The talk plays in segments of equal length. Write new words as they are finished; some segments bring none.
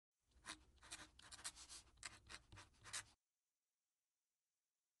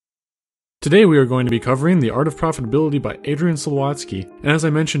Today we are going to be covering The Art of Profitability by Adrian Slywotzky, and as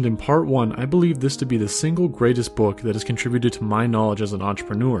I mentioned in part 1, I believe this to be the single greatest book that has contributed to my knowledge as an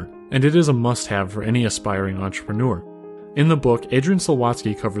entrepreneur, and it is a must-have for any aspiring entrepreneur. In the book, Adrian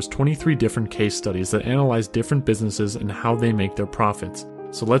Slywotzky covers 23 different case studies that analyze different businesses and how they make their profits,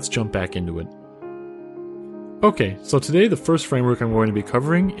 so let's jump back into it. Okay, so today the first framework I'm going to be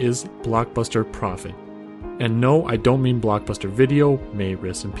covering is blockbuster profit. And no, I don't mean Blockbuster Video, may it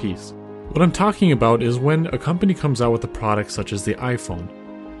rest in peace. What I'm talking about is when a company comes out with a product such as the iPhone.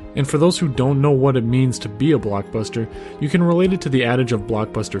 And for those who don't know what it means to be a blockbuster, you can relate it to the adage of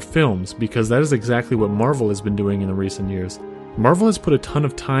blockbuster films, because that is exactly what Marvel has been doing in the recent years. Marvel has put a ton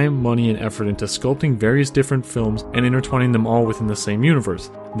of time, money, and effort into sculpting various different films and intertwining them all within the same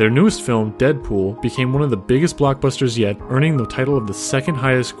universe. Their newest film, Deadpool, became one of the biggest blockbusters yet, earning the title of the second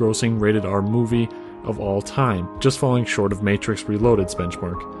highest grossing rated R movie of all time, just falling short of Matrix Reloaded's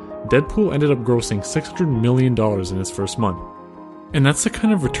benchmark. Deadpool ended up grossing $600 million in its first month. And that's the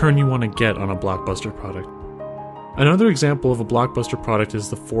kind of return you want to get on a blockbuster product. Another example of a blockbuster product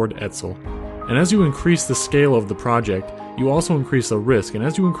is the Ford Edsel. And as you increase the scale of the project, you also increase the risk, and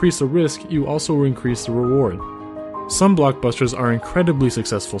as you increase the risk, you also increase the reward. Some blockbusters are incredibly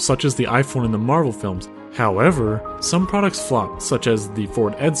successful, such as the iPhone in the Marvel films. However, some products flop, such as the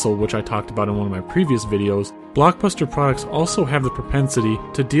Ford Edsel, which I talked about in one of my previous videos. Blockbuster products also have the propensity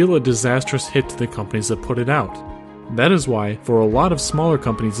to deal a disastrous hit to the companies that put it out. That is why, for a lot of smaller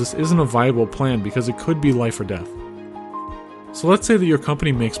companies, this isn't a viable plan because it could be life or death. So let's say that your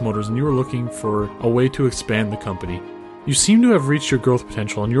company makes motors and you are looking for a way to expand the company. You seem to have reached your growth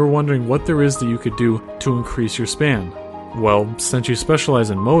potential and you're wondering what there is that you could do to increase your span. Well, since you specialize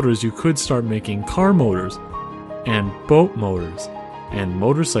in motors, you could start making car motors, and boat motors, and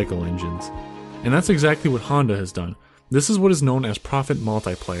motorcycle engines. And that's exactly what Honda has done. This is what is known as profit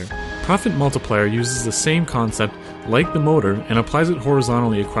multiplier. Profit multiplier uses the same concept like the motor and applies it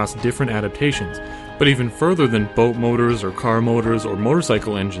horizontally across different adaptations. But even further than boat motors or car motors or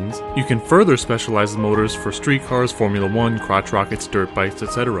motorcycle engines, you can further specialize the motors for streetcars, Formula 1, crotch rockets, dirt bikes,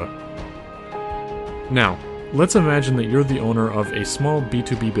 etc. Now, let's imagine that you're the owner of a small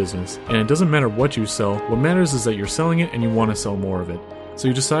B2B business, and it doesn't matter what you sell, what matters is that you're selling it and you want to sell more of it. So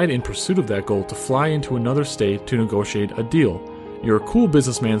you decide in pursuit of that goal to fly into another state to negotiate a deal. You're a cool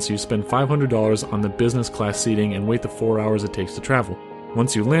businessman, so you spend $500 on the business class seating and wait the 4 hours it takes to travel.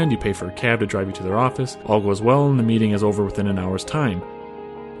 Once you land, you pay for a cab to drive you to their office, all goes well and the meeting is over within an hour's time.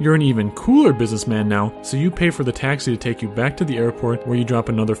 You're an even cooler businessman now, so you pay for the taxi to take you back to the airport where you drop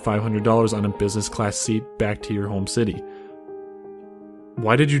another $500 on a business class seat back to your home city.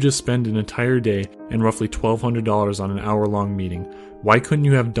 Why did you just spend an entire day and roughly $1,200 on an hour-long meeting? Why couldn't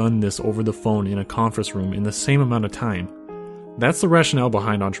you have done this over the phone in a conference room in the same amount of time? That's the rationale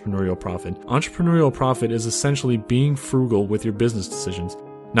behind entrepreneurial profit. Entrepreneurial profit is essentially being frugal with your business decisions.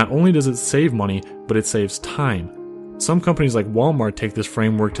 Not only does it save money, but it saves time. Some companies like Walmart take this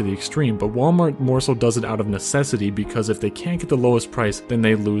framework to the extreme, but Walmart more so does it out of necessity because if they can't get the lowest price, then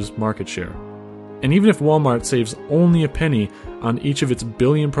they lose market share. And even if Walmart saves only a penny on each of its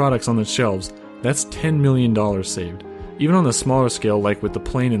billion products on the shelves, that's $10 million saved. Even on the smaller scale, like with the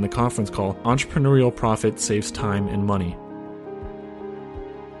plane in the conference call, entrepreneurial profit saves time and money.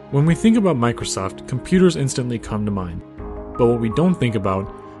 When we think about Microsoft, computers instantly come to mind. But what we don't think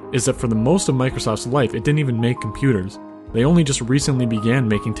about is that for the most of Microsoft's life, it didn't even make computers. They only just recently began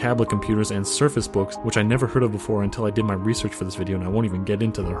making tablet computers and Surface Books, which I never heard of before until I did my research for this video, and I won't even get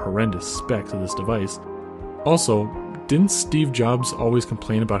into the horrendous specs of this device. Also, didn't Steve Jobs always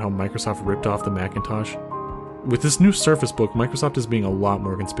complain about how Microsoft ripped off the Macintosh? With this new Surface Book, Microsoft is being a lot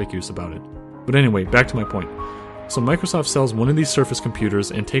more conspicuous about it. But anyway, back to my point. So Microsoft sells one of these Surface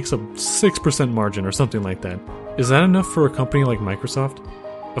computers and takes a 6% margin or something like that. Is that enough for a company like Microsoft?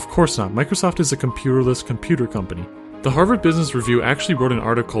 Of course not. Microsoft is a computerless computer company. The Harvard Business Review actually wrote an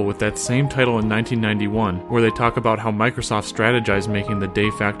article with that same title in 1991, where they talk about how Microsoft strategized making the de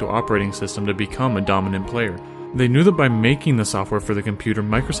facto operating system to become a dominant player. They knew that by making the software for the computer,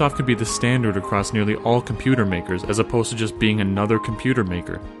 Microsoft could be the standard across nearly all computer makers, as opposed to just being another computer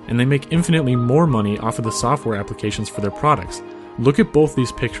maker. And they make infinitely more money off of the software applications for their products. Look at both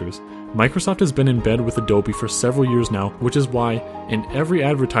these pictures. Microsoft has been in bed with Adobe for several years now, which is why in every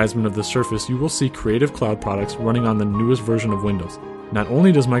advertisement of the Surface you will see Creative Cloud products running on the newest version of Windows. Not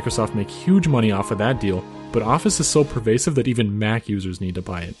only does Microsoft make huge money off of that deal, but Office is so pervasive that even Mac users need to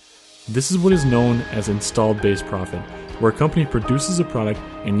buy it. This is what is known as installed base profit, where a company produces a product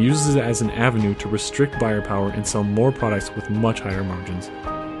and uses it as an avenue to restrict buyer power and sell more products with much higher margins.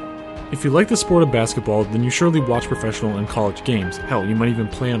 If you like the sport of basketball, then you surely watch professional and college games. Hell, you might even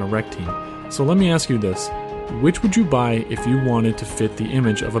play on a rec team. So let me ask you this. Which would you buy if you wanted to fit the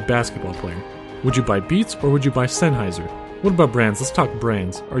image of a basketball player? Would you buy Beats or would you buy Sennheiser? What about brands? Let's talk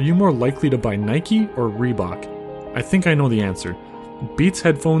brands. Are you more likely to buy Nike or Reebok? I think I know the answer. Beats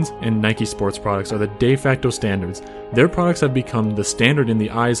headphones and Nike sports products are the de facto standards. Their products have become the standard in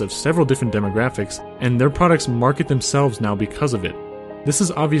the eyes of several different demographics, and their products market themselves now because of it. This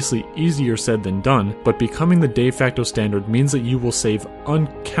is obviously easier said than done, but becoming the de facto standard means that you will save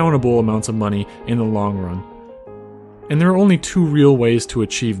uncountable amounts of money in the long run. And there are only two real ways to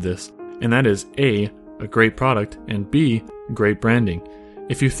achieve this, and that is A, a great product, and B, great branding.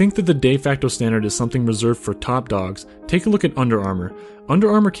 If you think that the de facto standard is something reserved for top dogs, take a look at Under Armour.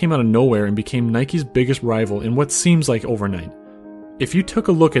 Under Armour came out of nowhere and became Nike's biggest rival in what seems like overnight. If you took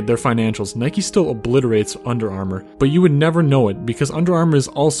a look at their financials, Nike still obliterates Under Armour, but you would never know it because Under Armour is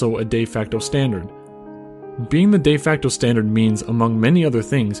also a de facto standard. Being the de facto standard means, among many other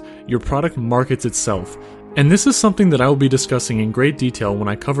things, your product markets itself. And this is something that I will be discussing in great detail when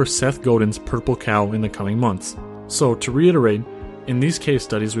I cover Seth Godin's Purple Cow in the coming months. So, to reiterate, in these case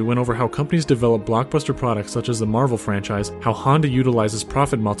studies, we went over how companies develop blockbuster products such as the Marvel franchise, how Honda utilizes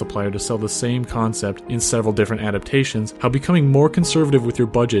Profit Multiplier to sell the same concept in several different adaptations, how becoming more conservative with your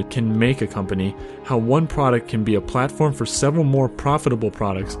budget can make a company, how one product can be a platform for several more profitable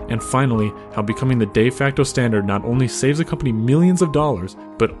products, and finally, how becoming the de facto standard not only saves a company millions of dollars,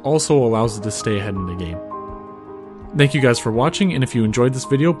 but also allows it to stay ahead in the game. Thank you guys for watching, and if you enjoyed this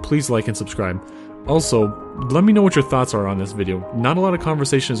video, please like and subscribe. Also, let me know what your thoughts are on this video. Not a lot of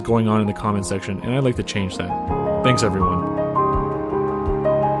conversation is going on in the comment section, and I'd like to change that. Thanks everyone.